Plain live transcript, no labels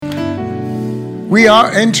We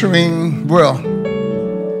are entering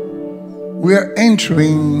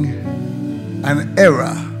an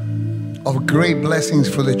era of great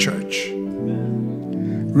blessings for the church.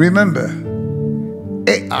 Remember,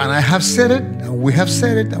 and I have said it, and we have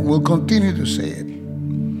said it, and we'll continue to say it.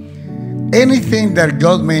 Anything that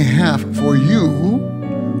God may have for you,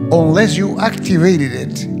 unless you activated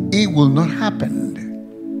it, it will not happen.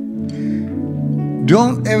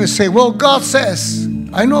 Don't ever say, well, God says.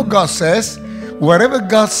 I know God says. Whatever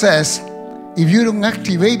God says, if you don't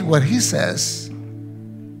activate what He says,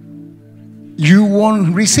 you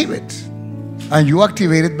won't receive it. And you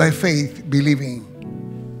activate it by faith, believing.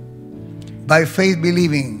 By faith,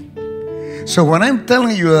 believing. So when I'm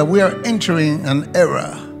telling you that we are entering an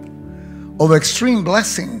era of extreme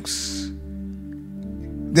blessings,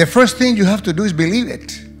 the first thing you have to do is believe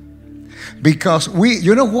it. Because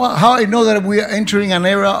how I know that we are entering an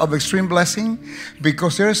era of extreme blessing?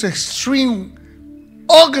 Because there's extreme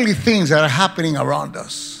ugly things that are happening around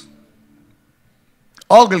us.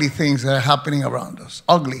 Ugly things that are happening around us.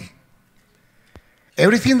 Ugly.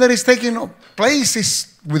 Everything that is taking place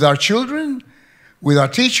is with our children, with our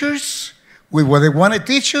teachers, with what they want to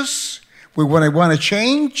teach us, with what they want to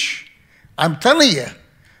change. I'm telling you,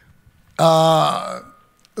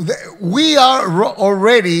 we are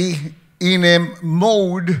already in a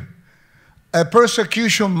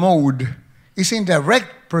persecution mode. It's in direct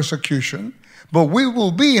persecution, but we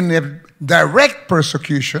will be in a direct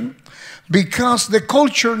persecution because the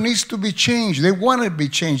culture needs to be changed. They want to be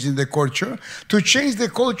changed in the culture. To change the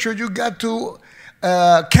culture, you got to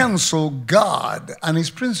cancel God and His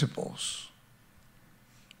principles.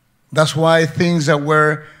 That's why things that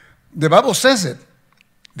were, the Bible says it,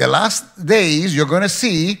 the last days you're going to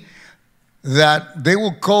see that they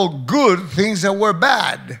will call good things that were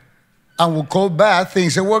bad and will call bad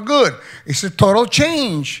things that were good. It's a total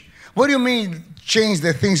change. What do you mean change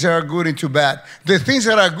the things that are good into bad? The things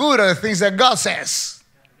that are good are the things that God says.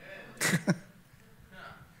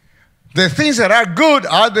 The things that are good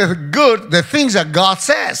are the things that God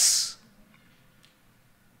says.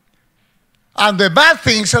 And the bad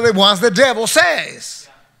things are the ones the devil says.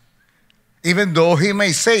 Even though he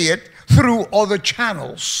may say it through other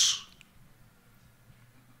channels.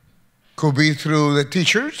 Could be through the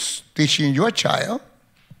teachers teaching your child.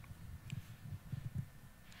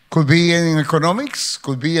 Could be in economics,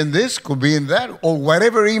 could be in this, could be in that, or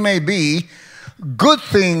whatever it may be. Good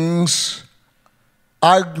things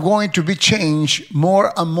are going to be changed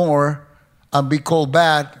more and more and be called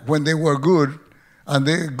bad when they were good, and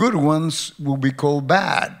the good ones will be called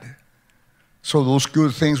bad. So those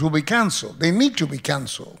good things will be canceled. They need to be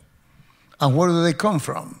canceled. And where do they come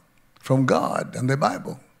from? From God and the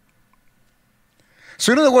Bible.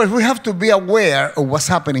 So in other words, we have to be aware of what's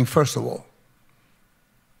happening first of all.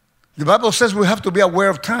 The Bible says we have to be aware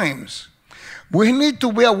of times. We need to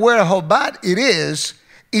be aware of how bad it is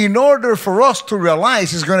in order for us to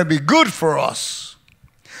realize it's going to be good for us.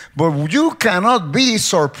 But you cannot be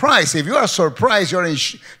surprised. If you are surprised,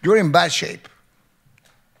 you're in bad shape.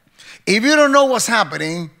 If you don't know what's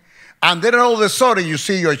happening, and then all of a sudden you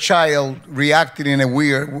see your child reacting in a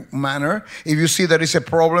weird manner. If you see that it's a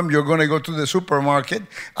problem, you're going to go to the supermarket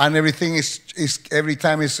and everything is every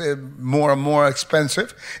time is more and more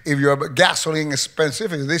expensive. If your gasoline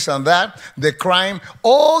expensive, if this and that, the crime,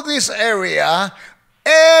 all this area,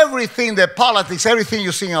 everything, the politics, everything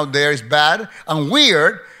you see out there is bad and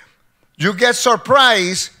weird. You get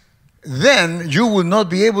surprised, then you will not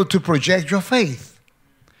be able to project your faith.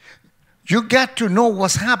 You got to know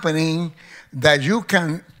what's happening that you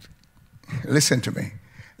can, listen to me,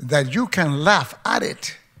 that you can laugh at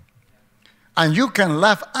it. And you can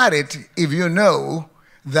laugh at it if you know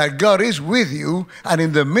that God is with you and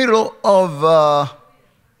in the middle of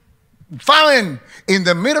famine,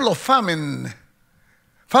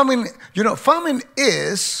 famine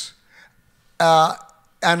is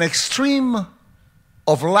an extreme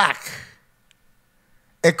of lack,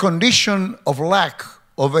 a condition of lack,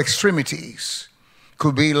 of extremities.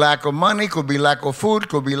 Could be lack of money, could be lack of food,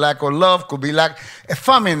 could be lack of love, could be lack. A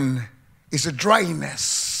famine is a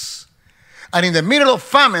dryness. And in the middle of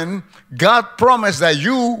famine, God promised that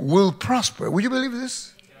you will prosper. Will you believe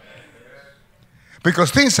this?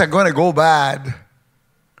 Because things are going to go bad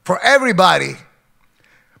for everybody.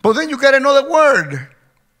 But then you got to know the word.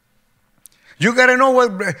 You got to know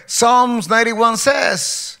what Psalms 91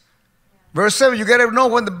 says. Verse 7, you got to know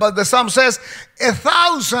what the Psalm says.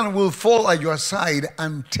 1,000 will fall at your side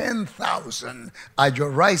and 10,000 at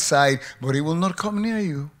your right side, but it will not come near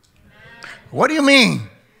you. What do you mean?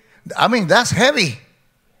 I mean, that's heavy.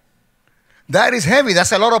 That is heavy.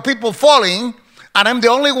 That's a lot of people falling And I'm the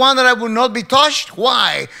only one that I will not be touched.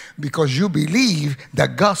 Why? Because you believe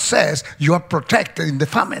that God says you are protected in the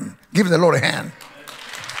famine. Give the Lord a hand.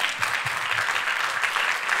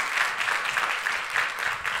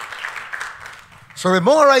 So the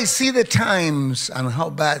more I see the times and how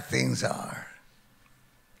bad things are,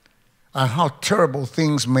 and how terrible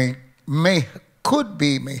things may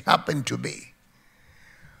happen to be,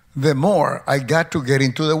 the more I got to get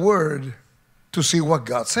into the Word to see what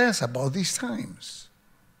God says about these times.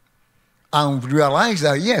 And realize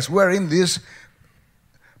that, yes, we're in these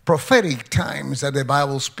prophetic times that the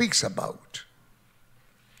Bible speaks about.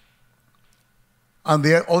 And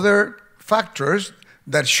there are other factors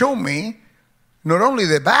that show me, not only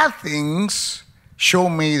the bad things, show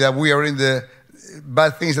me that we are in the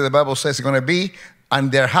bad things that the Bible says are going to be,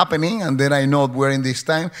 and they're happening, and then I know we're in this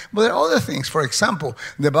time. But there are other things. For example,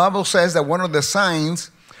 the Bible says that one of the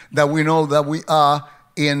signs that we know that we are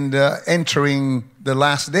entering the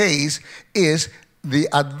last days is the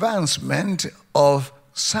advancement of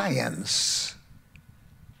science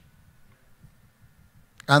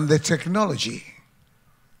and the technology.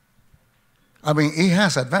 I mean, it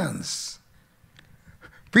has advanced.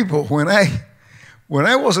 People, when I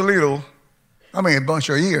was a little, I mean a bunch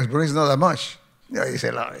of years, but it's not that much. Yeah, it's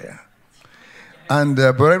a lot, yeah. And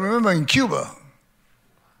but I remember in Cuba,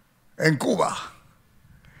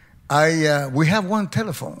 we have one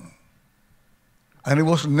telephone, and it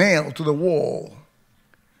was nailed to the wall.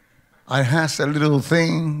 It has a little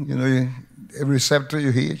thing, a receptor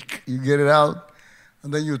you hit, you get it out,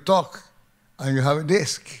 and then you talk, and you have a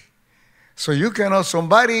disc. So you cannot,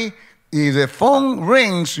 somebody, if the phone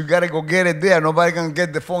rings, you got to go get it there. Nobody can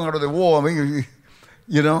get the phone out of the wall. I mean,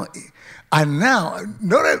 And now,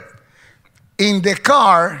 in the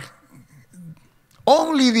car,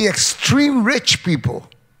 only the extreme rich people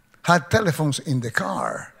had telephones in the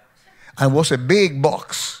car. And it was a big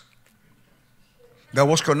box that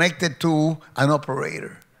was connected to an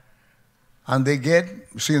operator. And they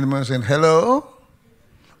see them saying, hello?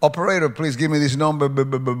 Operator, please give me this number.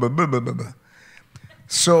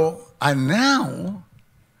 So, and now,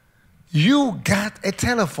 you got a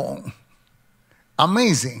telephone.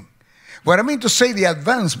 Amazing. What I mean to say, the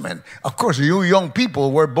advancement, of course, you young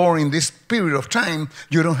people were born in this period of time,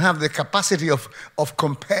 you don't have the capacity of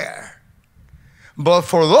compare. But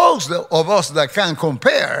for those of us that can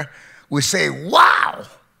compare, we say, wow,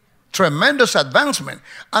 tremendous advancement.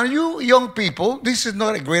 And you young people, this is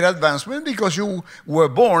not a great advancement because you were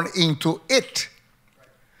born into it.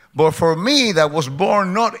 But for me that was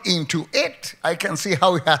born not into it, I can see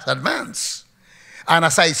how it has advanced. And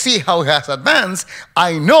as I see how it has advanced,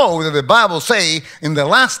 I know that the Bible says in the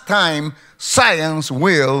last time, science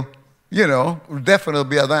will, definitely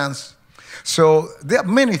be advanced. So there are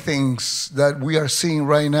many things that we are seeing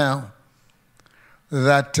right now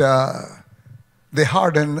that the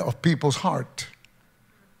harden of people's heart.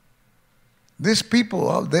 These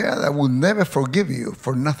people out there that will never forgive you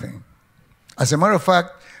for nothing. As a matter of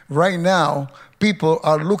fact, right now, people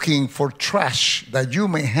are looking for trash that you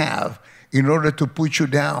may have in order to put you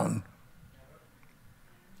down.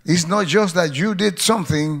 It's not just that you did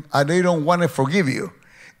something and they don't want to forgive you.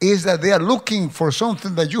 It's that they are looking for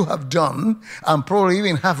something that you have done and probably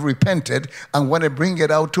even have repented and want to bring it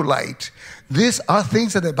out to light. These are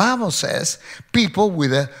things that the Bible says, people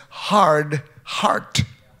with a hard heart.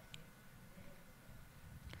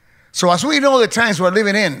 So as we know the times we're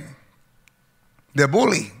living in, the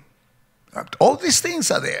bully, all these things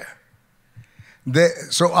are there.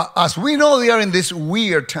 So as we know they are in these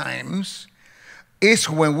weird times, it's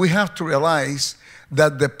when we have to realize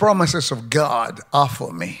that the promises of God are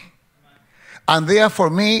for me. And they are for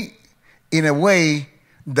me in a way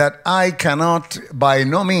that I cannot, by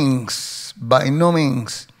no means,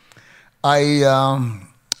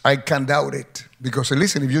 I can doubt it. Because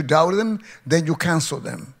listen, if you doubt them, then you cancel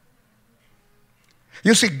them.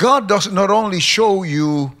 You see, God does not only show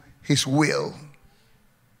you His will,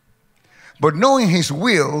 but knowing His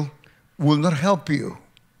will not help you.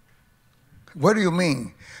 What do you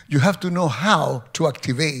mean? You have to know how to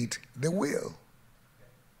activate the will.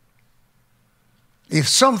 If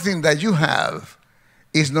something that you have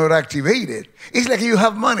is not activated, it's like you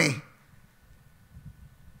have money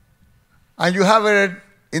and you have it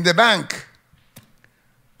in the bank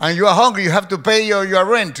and you are hungry, you have to pay your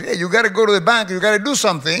rent. Hey, you got to go to the bank, you got to do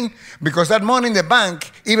something, because that money in the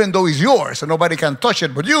bank, even though it's yours and nobody can touch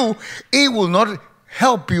it but you, it will not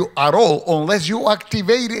help you at all unless you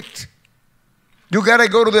activate it. You got to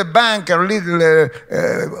go to the bank and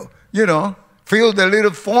fill the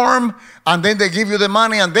little form, and then they give you the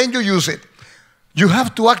money, and then you use it. You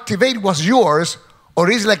have to activate what's yours,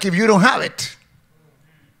 or it's like if you don't have it.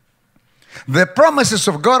 The promises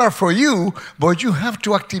of God are for you, but you have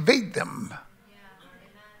to activate them.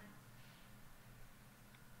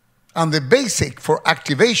 And the basic for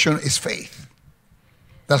activation is faith.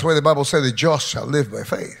 That's why the Bible says the just shall live by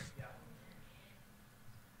faith.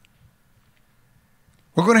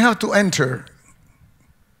 We're going to have to enter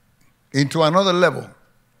into another level.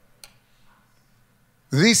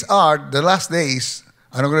 These are the last days,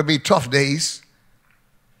 and are going to be tough days.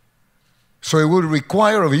 So it will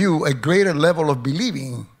require of you a greater level of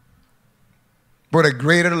believing, but a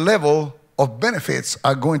greater level of benefits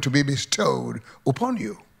are going to be bestowed upon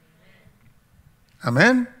you.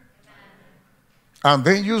 Amen? And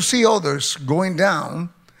then you see others going down,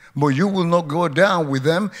 but you will not go down with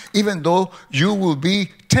them, even though you will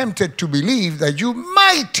be tempted to believe that you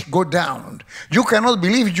might go down. You cannot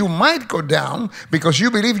believe you might go down, because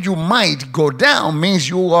you believe you might go down means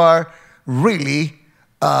you are really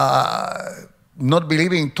not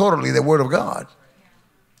believing totally the Word of God.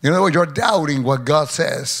 You know, you're doubting what God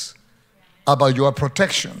says about your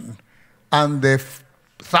protection. And the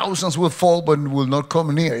thousands will fall but will not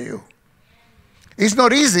come near you. It's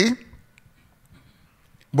not easy,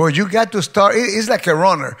 but you got to start. It's like a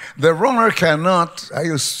runner. The runner cannot, I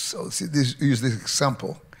use this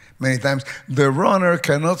example many times. The runner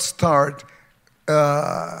cannot start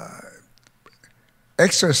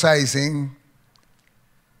exercising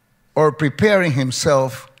or preparing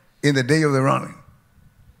himself in the day of the running.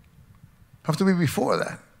 Have to be before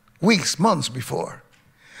that. Weeks, months before.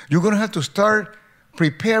 You're going to have to start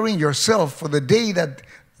preparing yourself for the day that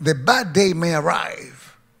the bad day may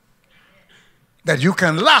arrive. That you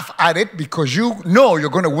can laugh at it because you know you're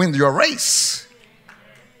going to win your race.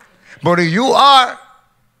 But if you are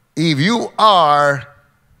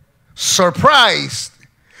surprised,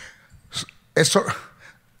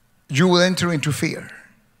 you will enter into fear.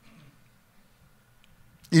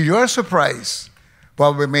 If you are surprised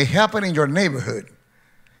what may happen in your neighborhood,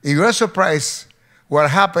 if you are surprised what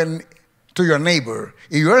happened to your neighbor,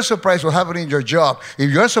 if you are surprised what happened in your job, if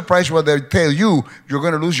you are surprised what they tell you you're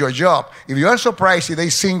going to lose your job, if you are surprised if they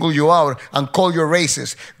single you out and call you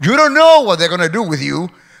racist, you don't know what they're going to do with you,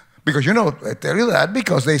 because you know, I tell you that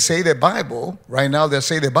because they say the Bible, right now they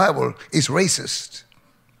say the Bible is racist.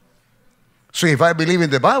 So if I believe in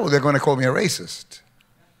the Bible, they're going to call me a racist.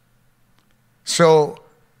 So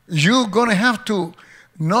you're going to have to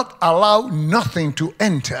not allow nothing to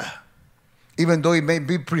enter. Even though it may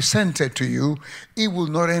be presented to you, it will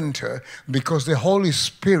not enter, because the Holy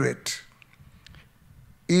Spirit,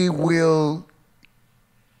 it will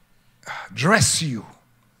dress you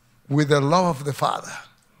with the love of the Father.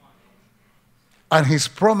 And His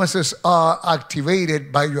promises are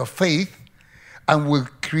activated by your faith and will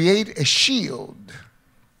create a shield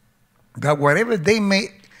that whatever they may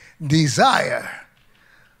desire,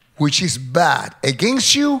 which is bad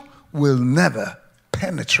against you, will never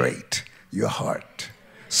penetrate your heart.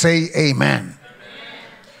 Say amen. Amen.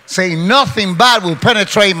 Say nothing bad will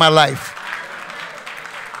penetrate my life.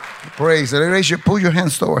 Praise the Lord. Put your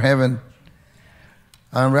hands toward heaven.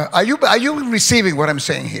 Are you receiving what I'm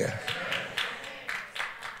saying here?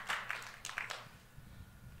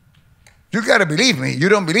 You got to believe me. You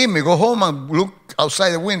don't believe me, go home and look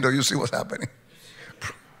outside the window. You see what's happening.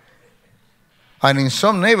 And in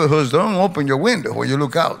some neighborhoods, don't open your window when you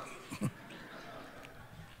look out.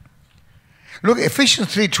 Look, Ephesians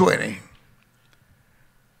 3:20.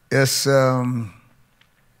 It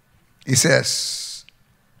says,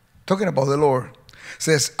 talking about the Lord,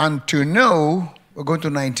 says, and to know, we're going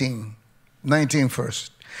to 19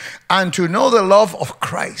 first. And to know the love of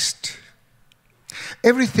Christ.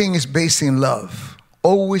 Everything is based in love.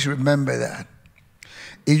 Always remember that.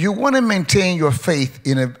 If you want to maintain your faith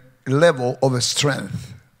in a level of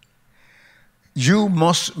strength, you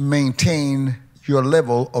must maintain your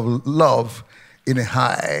level of love in a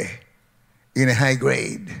high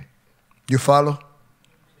grade. You follow?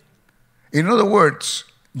 In other words,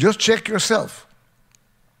 just check yourself.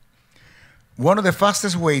 One of the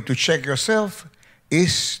fastest ways to check yourself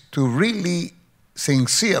is to really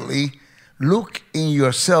sincerely look in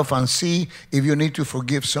yourself and see if you need to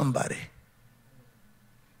forgive somebody.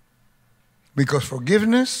 Because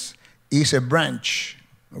forgiveness is a branch,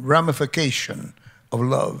 a ramification of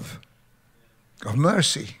love, of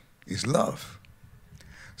mercy is love.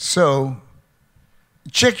 So,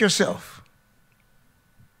 check yourself.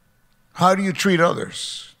 How do you treat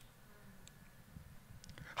others?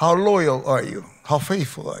 How loyal are you? How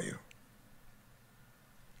faithful are you?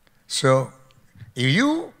 So, if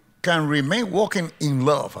you can remain walking in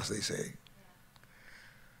love, as they say,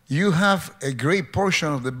 you have a great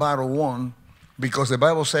portion of the battle won, because the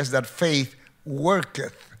Bible says that faith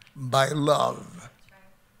worketh by love.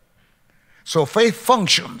 So faith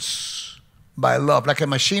functions by love, like a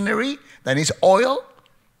machinery that needs oil.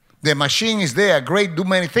 The machine is there, great, do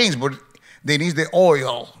many things, but they need the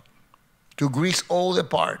oil to grease all the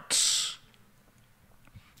parts.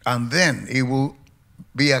 And then it will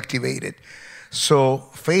be activated. So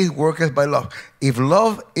faith worketh by love. If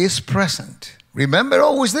love is present, remember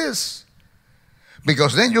always this.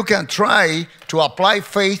 Because then you can try to apply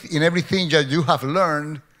faith in everything that you have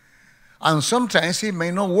learned. And sometimes it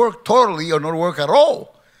may not work totally or not work at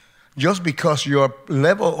all. Just because your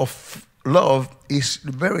level of love is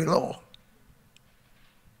very low.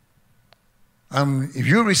 If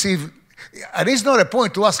you receive, and it's not a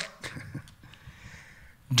point to ask,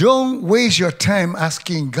 don't waste your time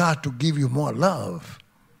asking God to give you more love.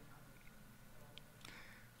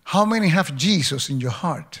 How many have Jesus in your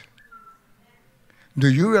heart? Do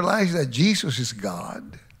you realize that Jesus is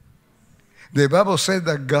God? The Bible said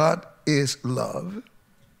that God is love.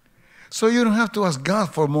 So you don't have to ask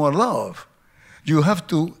God for more love. You have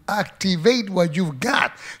to activate what you've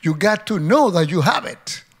got. You got to know that you have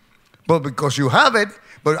it. But because you have it,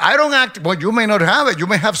 but I don't act, but you may not have it. You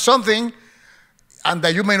may have something and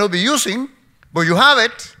that you may not be using, but you have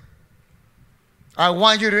it. I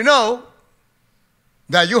want you to know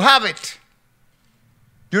that you have it.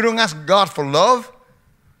 You don't ask God for love.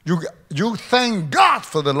 You thank God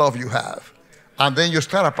for the love you have. And then you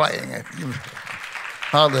start applying it.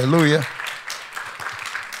 Hallelujah.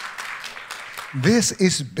 This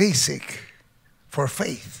is basic for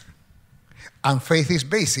faith. And faith is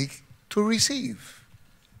basic to receive.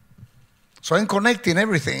 So I'm connecting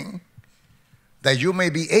everything that you may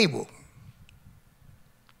be able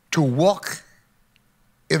to walk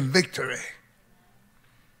in victory.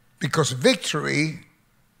 Because victory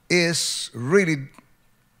is really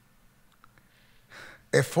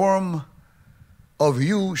a form of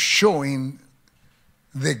you showing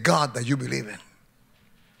the God that you believe in.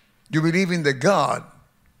 You believe in the God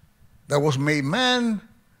that was made man,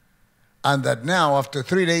 and that now after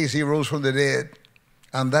 3 days he rose from the dead,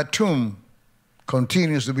 and that tomb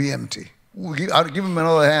continues to be empty. I'll give him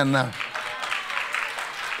another hand now.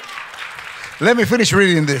 Let me finish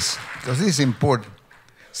reading this, because this is important.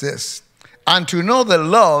 It says, and to know the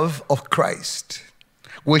love of Christ,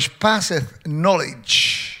 which passeth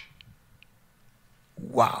knowledge.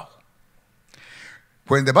 Wow.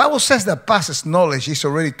 When the Bible says that passes knowledge, it's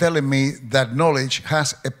already telling me that knowledge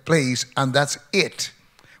has a place, and that's it.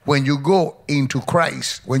 When you go into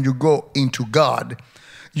Christ, when you go into God,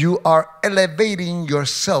 you are elevating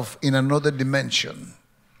yourself in another dimension.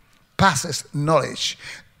 Passes knowledge.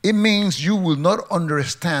 It means you will not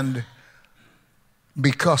understand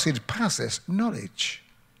because it passes knowledge.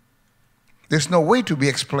 There's no way to be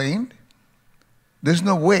explained. There's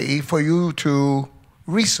no way for you to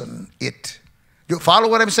reason it. You follow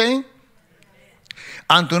what I'm saying?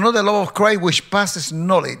 And to know the love of Christ which passes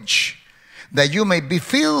knowledge, that you may be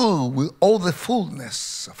filled with all the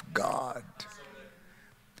fullness of God.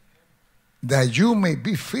 That you may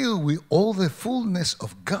be filled with all the fullness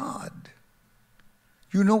of God.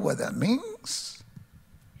 You know what that means?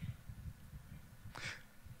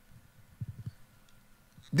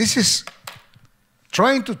 This is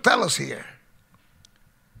trying to tell us here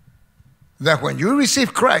that when you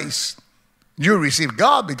receive Christ, you receive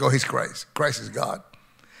God because he's Christ. Christ is God.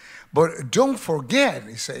 But don't forget,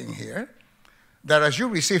 he's saying here, that as you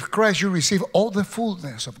receive Christ, you receive all the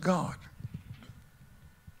fullness of God.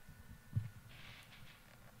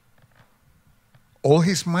 All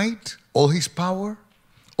his might, all his power,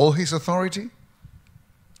 all his authority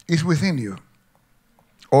is within you.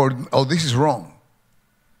 Or this is wrong.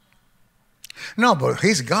 No, but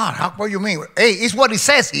he's God. What do you mean? Hey, it's what he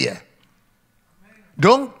says here.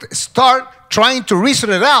 Don't start trying to reason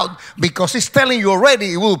it out because it's telling you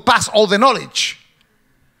already it will pass all the knowledge.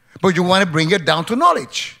 But you want to bring it down to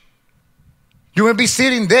knowledge. You may be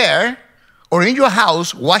sitting there or in your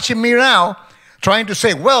house watching me now trying to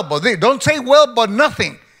say, well, but don't say well, but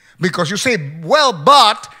nothing. Because you say, well,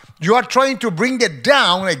 but you are trying to bring it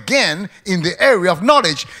down again in the area of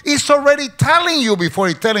knowledge. It's already telling you before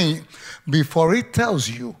it tells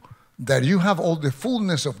you that you have all the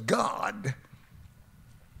fullness of God.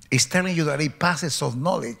 It's telling you that it passes of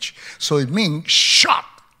knowledge. So it means shut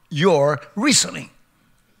your reasoning.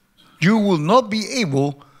 You will not be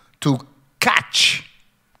able to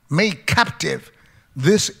make captive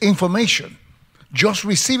this information. Just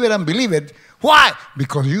receive it and believe it. Why?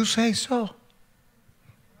 Because you say so.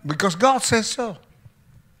 Because God says so.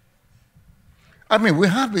 I mean,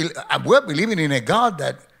 we're believing in a God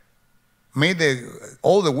that made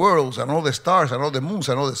all the worlds and all the stars and all the moons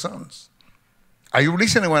and all the suns. Are you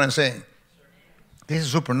listening to what I'm saying? This is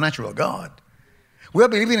a supernatural God. We are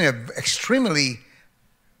believing in an extremely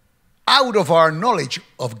out of our knowledge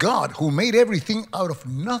of God who made everything out of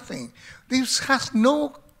nothing. This has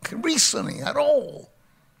no reasoning at all.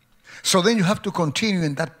 So then you have to continue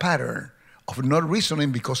in that pattern of not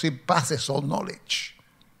reasoning because it passes all knowledge.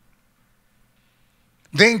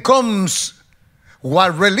 Then comes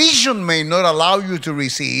what religion may not allow you to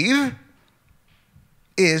receive,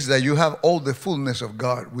 is that you have all the fullness of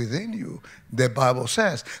God within you. The Bible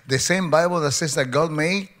says, the same Bible that says that God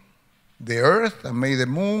made the earth and made the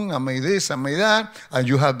moon and made this and made that, and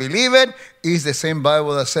you have believed it, is the same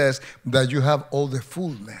Bible that says that you have all the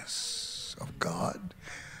fullness of God.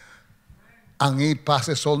 And it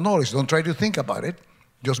passes all knowledge. Don't try to think about it.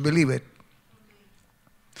 Just believe it.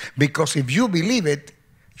 Because if you believe it,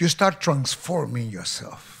 you start transforming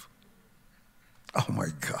yourself. Oh my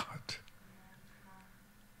God.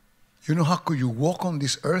 You know how could you walk on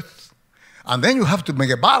this earth? And then you have to make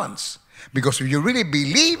a balance. Because if you really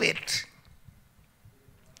believe it,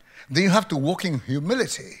 then you have to walk in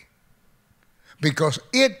humility. Because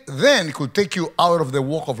it then could take you out of the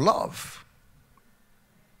walk of love.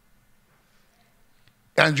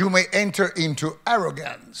 And you may enter into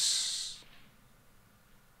arrogance.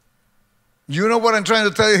 You know what I'm trying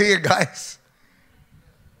to tell you here, guys?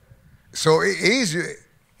 So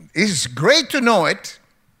it's great to know it,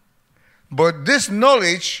 but this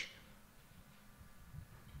knowledge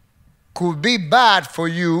could be bad for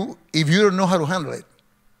you if you don't know how to handle it.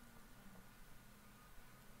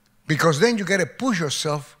 Because then you got to push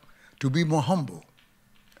yourself to be more humble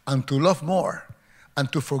and to love more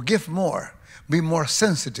and to forgive more, be more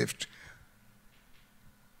sensitive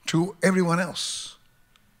to everyone else.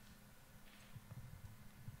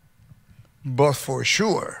 But for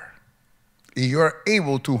sure, if you are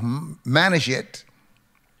able to manage it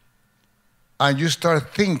and you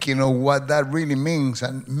start thinking of what that really means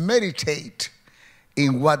and meditate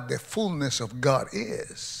in what the fullness of God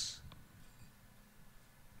is,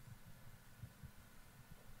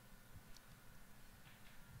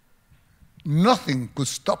 nothing could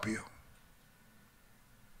stop you.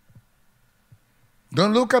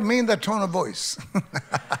 Don't look at me in that tone of voice.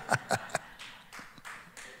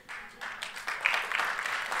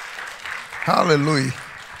 Hallelujah.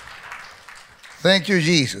 Thank you,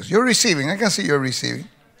 Jesus. You're receiving. I can see you're receiving.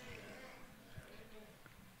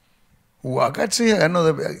 Well, I can see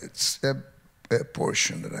another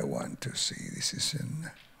portion that I want to see. This is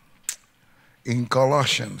in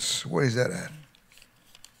Colossians. Where is that at?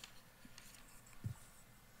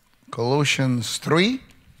 Colossians 3. It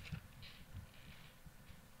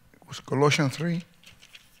was Colossians 3.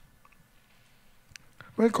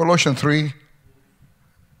 Well, Colossians 3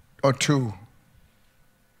 or 2.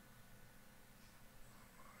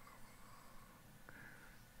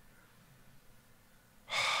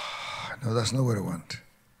 No, that's not what I want.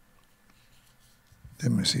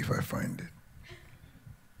 Let me see if I find it.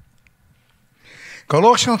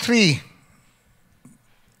 Colossians 3.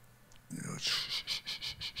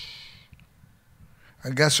 I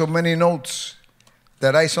got so many notes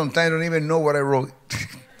that I sometimes don't even know what I wrote.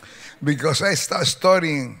 Because I start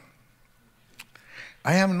studying.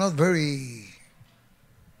 I am not very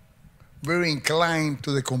inclined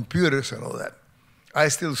to the computers and all that. I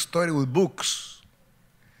still study with books.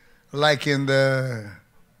 Like in the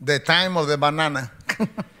time of the banana.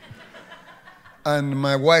 And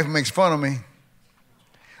my wife makes fun of me.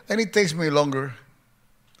 And it takes me longer.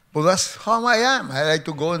 But that's how I am. I like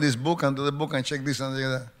to go in this book and do the book and check this and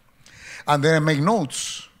that. And then I make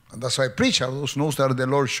notes. And that's why I preach. All those notes that the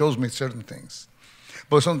Lord shows me certain things.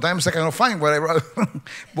 But sometimes I cannot find what I wrote.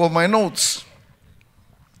 Both my notes.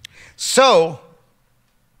 So,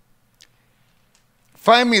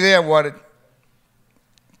 find me there what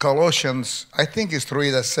Colossians, I think it's 3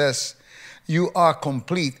 that says, you are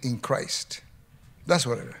complete in Christ. That's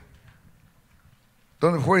what it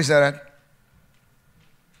is. Where is that at?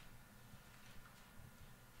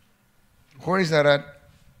 Where is that at?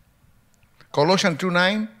 Colossians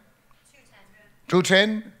 2:9?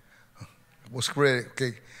 2:10? Was great.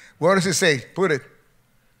 Okay. Where does it say? Put it.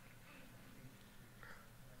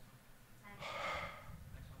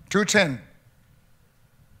 2:10.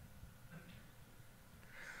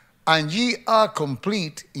 And ye are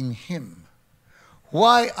complete in him.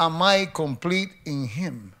 Why am I complete in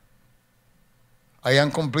him? I am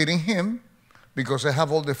complete in him because I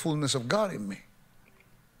have all the fullness of God in me.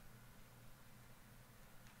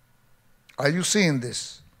 Are you seeing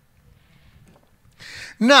this?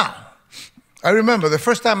 Now, I remember the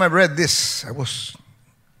first time I read this,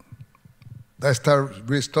 I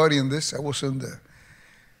started studying this. I was in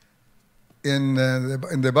in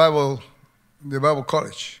the Bible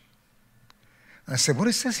college. I said, "What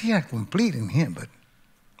it says here, complete in Him, but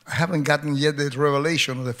I haven't gotten yet the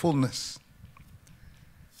revelation of the fullness."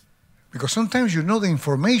 Because sometimes you know the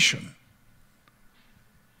information,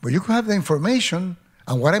 but you could have the information,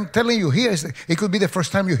 and what I'm telling you here is that it could be the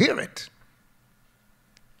first time you hear it.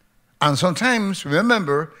 And sometimes,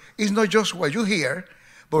 remember, it's not just what you hear,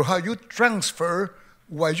 but how you transfer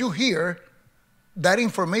what you hear, that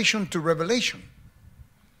information, to revelation.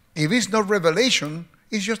 If it's not revelation,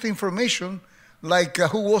 it's just information, like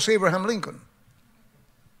who was Abraham Lincoln.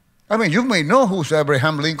 I mean, you may know who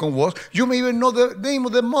Abraham Lincoln was. You may even know the name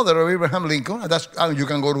of the mother of Abraham Lincoln, and you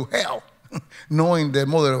can go to hell knowing the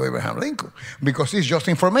mother of Abraham Lincoln, because it's just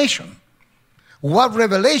information. What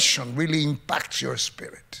revelation really impacts your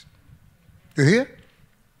spirit? You hear?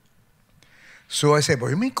 So I said, "But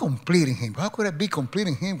you mean completing Him? How could I be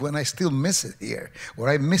completing Him when I still miss it here, or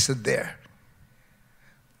I miss it there?"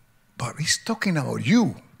 But He's talking about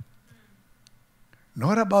you,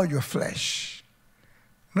 not about your flesh,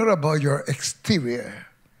 not about your exterior,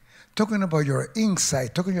 talking about your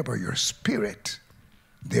inside, talking about your spirit,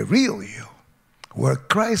 the real you. Where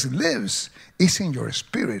Christ lives is in your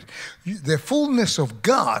spirit. The fullness of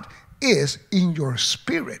God is in your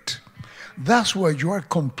spirit. That's where you are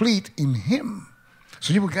complete in Him.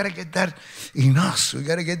 So we got to get that in us. We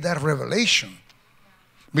got to get that revelation.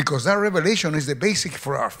 Because that revelation is the basic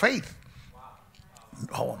for our faith.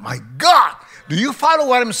 Oh my God. Do you follow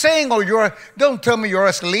what I'm saying? Or don't tell me you're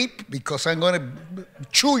asleep, because I'm going to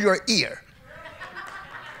chew your ear.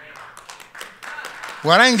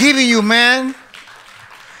 What I'm giving you, man,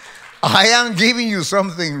 I am giving you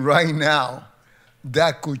something right now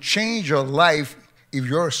that could change your life if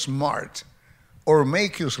you're smart, or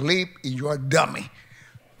make you sleep if you're a dummy,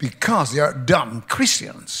 because they are dumb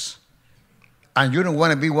Christians. And you don't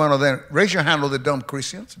want to be one of them. Raise your hand, all the dumb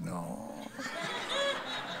Christians. No.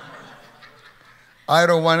 I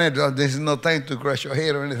don't want it. There's no time to crush your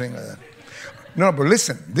head or anything like that. No, but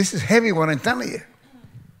listen, this is heavy what I'm telling you.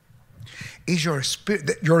 Is your spirit.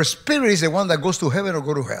 Your spirit is the one that goes to heaven or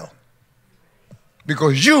go to hell.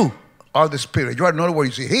 Because you are the spirit. You are not what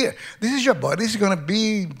you see here. This is your body. This is going to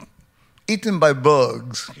be eaten by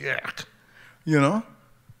bugs. Yeah. You know?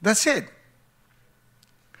 That's it.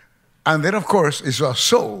 And then, of course, is your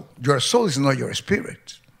soul. Your soul is not your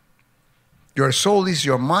spirit. Your soul is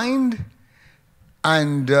your mind,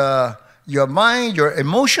 and your mind, your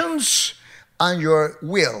emotions, and your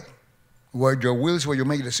will. Where your will is where you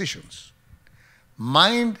make decisions.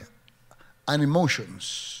 Mind and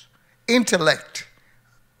emotions. Intellect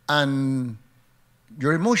and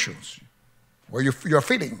your emotions. Where your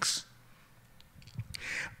feelings.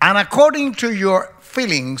 And according to your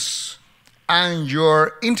feelings and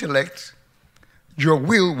your intellect, your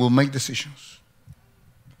will make decisions.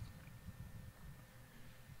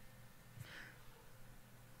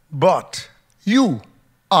 But you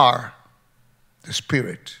are the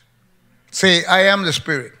Spirit. Say, I am the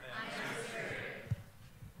Spirit.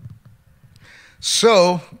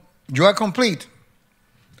 So, you are complete.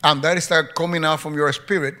 And that is coming out from your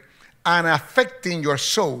spirit and affecting your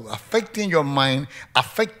soul, affecting your mind,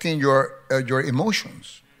 affecting your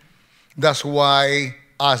emotions. That's why,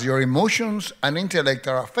 as your emotions and intellect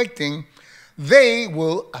are affecting, they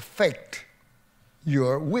will affect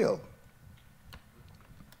your will.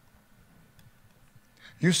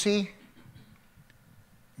 You see,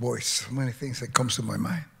 boy, so many things that comes to my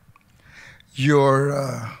mind.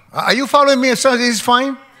 Are you following me? So this is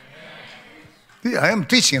fine? Yeah, I am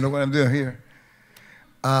teaching. You know what I'm doing here.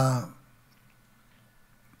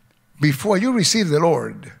 Before you received the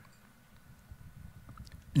Lord,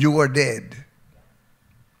 you were dead.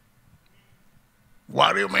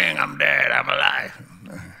 What do you mean I'm dead? I'm alive.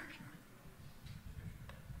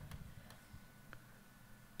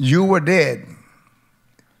 You were dead.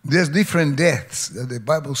 There's different deaths that the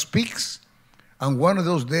Bible speaks, and one of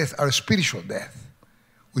those deaths are spiritual death,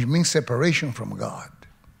 which means separation from God.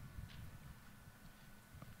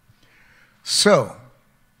 So,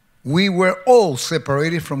 we were all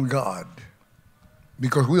separated from God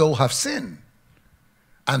because we all have sin.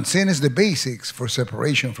 And sin is the basics for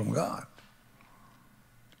separation from God.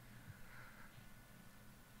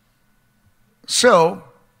 So,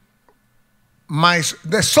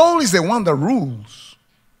 the soul is the one that rules.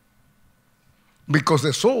 Because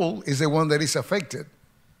the soul is the one that is affected.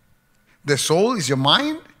 The soul is your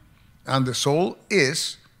mind, and the soul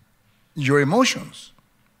is your emotions.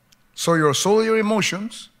 So your soul, your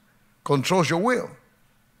emotions, controls your will.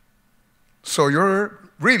 So you're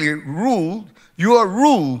really ruled, you are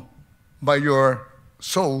ruled by your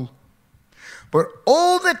soul. But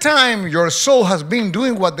all the time, your soul has been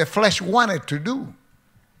doing what the flesh wanted to do.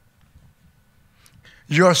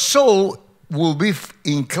 Your soul will be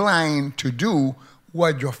inclined to do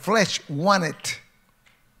what your flesh wanted.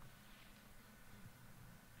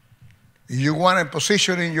 You want a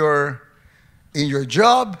position in your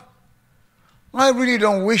job? I really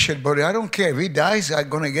don't wish it, but I don't care. If he dies, I'm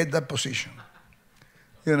going to get that position.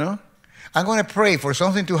 You know? I'm going to pray for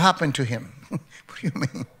something to happen to him. What do you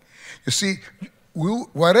mean? You see,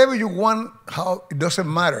 whatever you want, it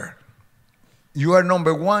doesn't matter. You are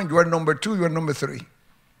number one, you are number two, you are number three.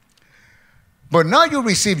 But now you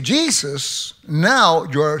receive Jesus, now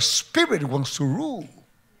your spirit wants to rule.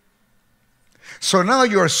 So now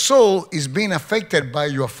your soul is being affected by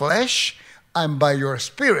your flesh and by your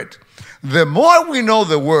spirit. The more we know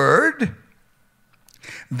the word,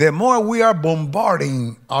 the more we are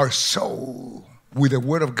bombarding our soul with the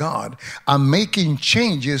word of God and making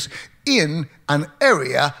changes in an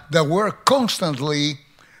area that we're constantly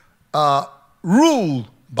ruled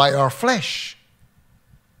by our flesh.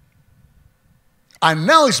 And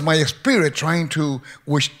now it's my spirit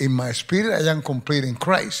which in my spirit I am complete in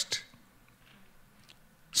Christ.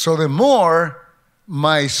 So the more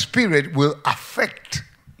my spirit will affect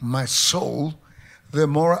my soul, the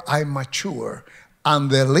more I mature. And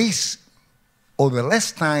the less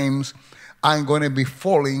times I'm going to be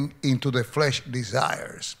falling into the flesh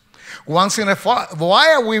desires. Once in a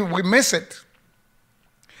while we miss it.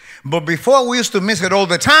 But before we used to miss it all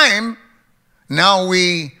the time, now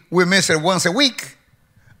we miss it once a week,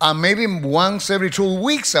 and maybe once every 2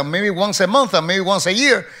 weeks, and maybe once a month, and maybe once a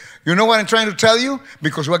year. You know what I'm trying to tell you?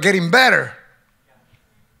 Because we're getting better.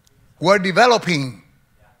 We're developing.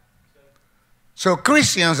 So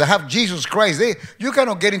Christians that have Jesus Christ, you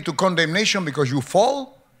cannot get into condemnation because you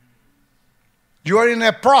fall. You are in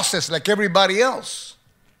a process like everybody else.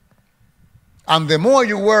 And the more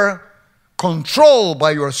you were controlled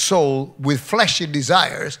by your soul with fleshy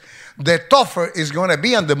desires, the tougher it's going to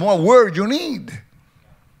be and the more word you need.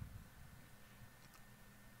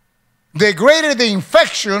 The greater the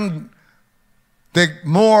infection, the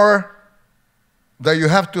more that you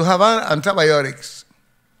have to have antibiotics.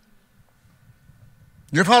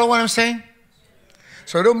 You follow what I'm saying?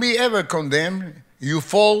 So don't be ever condemned. You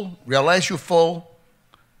fall, realize you fall.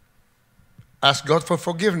 Ask God for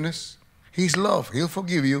forgiveness. He's love. He'll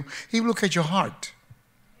forgive you. He'll look at your heart.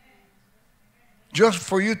 Just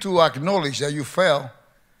for you to acknowledge that you fell,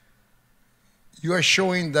 you are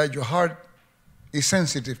showing that your heart is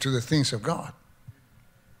sensitive to the things of God.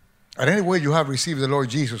 And anyway, you have received the Lord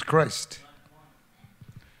Jesus Christ.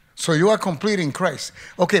 So you are complete in Christ.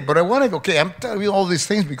 Okay, but I'm telling you all these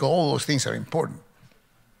things because all those things are important.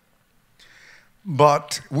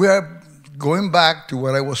 But we are going back to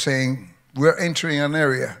what I was saying. We're entering an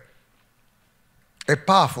area, a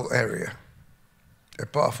powerful area,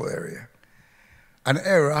 an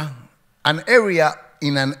area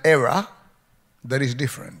in an era that is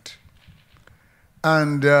different.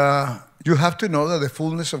 And you have to know that the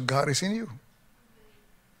fullness of God is in you.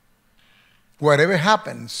 Whatever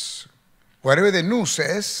happens, whatever the news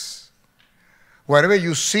says, whatever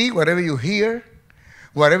you see, whatever you hear,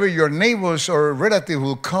 whatever your neighbors or relatives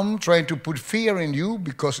will come trying to put fear in you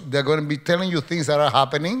because they're going to be telling you things that are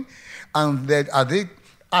happening, and that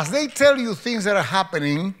as they tell you things that are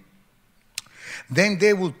happening, then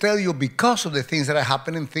they will tell you because of the things that are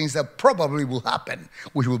happening, things that probably will happen,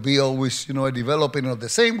 which will be always, a developing of the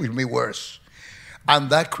same, which will be worse.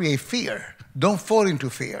 And that creates fear. Don't fall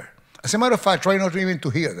into fear. As a matter of fact, try not even to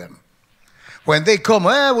hear them. When they come,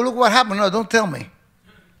 well, look what happened. No, don't tell me.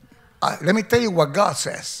 Let me tell you what God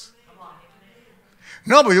says.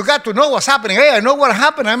 No, but you got to know what's happening. Hey, I know what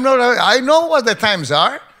happened. I know what the times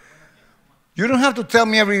are. You don't have to tell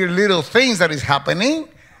me every little thing that is happening.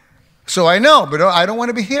 So I know, but I don't want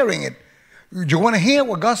to be hearing it. You want to hear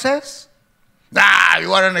what God says?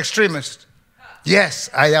 You are an extremist. Yes,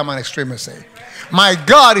 I am an extremist. My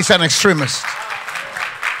God is an extremist.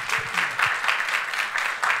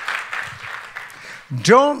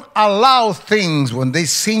 Don't allow things when they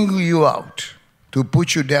single you out to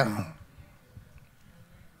put you down.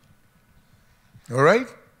 All right?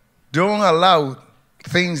 Don't allow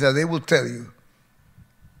things that they will tell you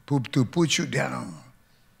to put you down.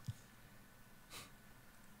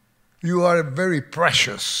 You are very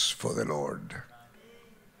precious for the Lord.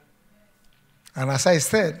 And as I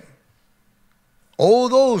said, all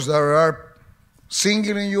those that are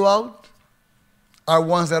singling you out are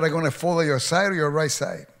ones that are going to fall on your side or your right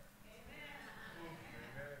side.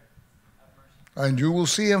 And you will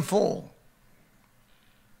see them fall.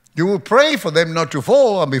 You will pray for them not to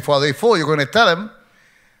fall, and before they fall, you're going to tell them,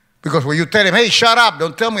 Because when you tell him, hey, shut up,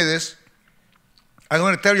 don't tell me this, I'm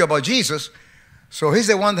going to tell you about Jesus. So he's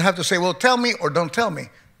the one that have to say, well, tell me or don't tell me.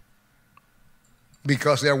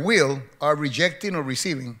 Because their will are rejecting or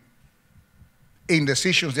receiving in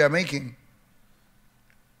decisions they are making.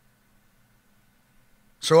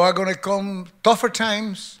 So are going to come tougher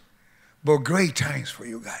times, but great times for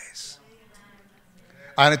you guys.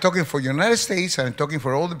 And I'm talking for the United States, and I'm talking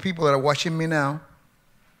for all the people that are watching me now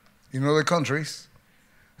in other countries,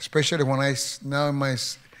 especially when now in my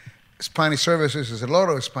Spanish services, there's a lot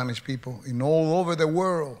of Spanish people in all over the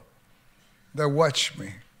world that watch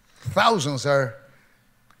me. Thousands are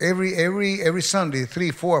every Sunday,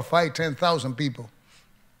 3, 4, 5, 10,000 people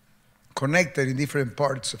connected in different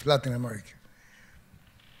parts of Latin America.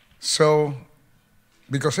 So,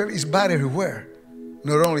 because it's bad everywhere,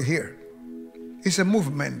 not only here. It's a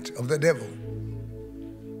movement of the devil.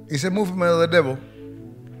 It's a movement of the devil.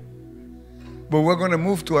 But we're going to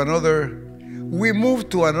move to another. We move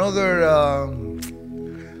to another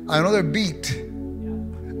beat.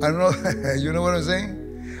 Another, you know what I'm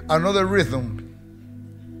saying? Another rhythm.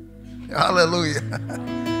 Hallelujah.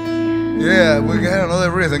 Yeah, we got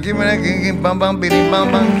another rhythm. Give me that. Bam, bam, bam,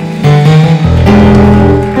 bam, bam.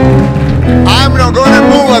 I'm not going to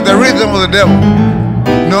move at the rhythm of the devil.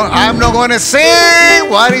 No, I'm not going to sing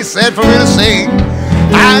what he said for me to sing.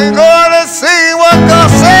 I'm going